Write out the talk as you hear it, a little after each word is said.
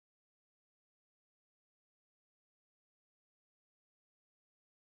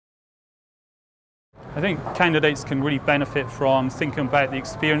I think candidates can really benefit from thinking about the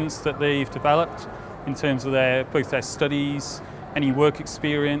experience that they've developed in terms of both their studies, any work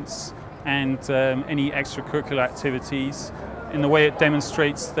experience, and any extracurricular activities, in the way it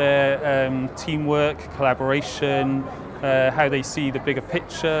demonstrates their teamwork, collaboration, how they see the bigger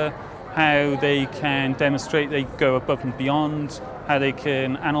picture, how they can demonstrate they go above and beyond, how they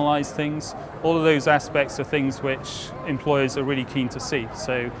can analyse things. All of those aspects are things which employers are really keen to see.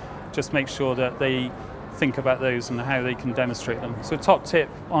 So just make sure that they think about those and how they can demonstrate them. So top tip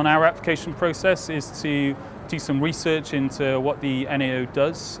on our application process is to do some research into what the NAO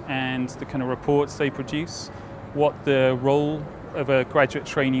does and the kind of reports they produce, what the role of a graduate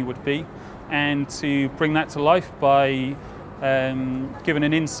trainee would be, and to bring that to life by giving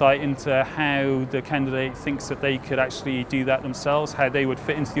an insight into how the candidate thinks that they could actually do that themselves, how they would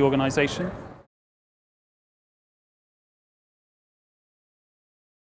fit into the organisation.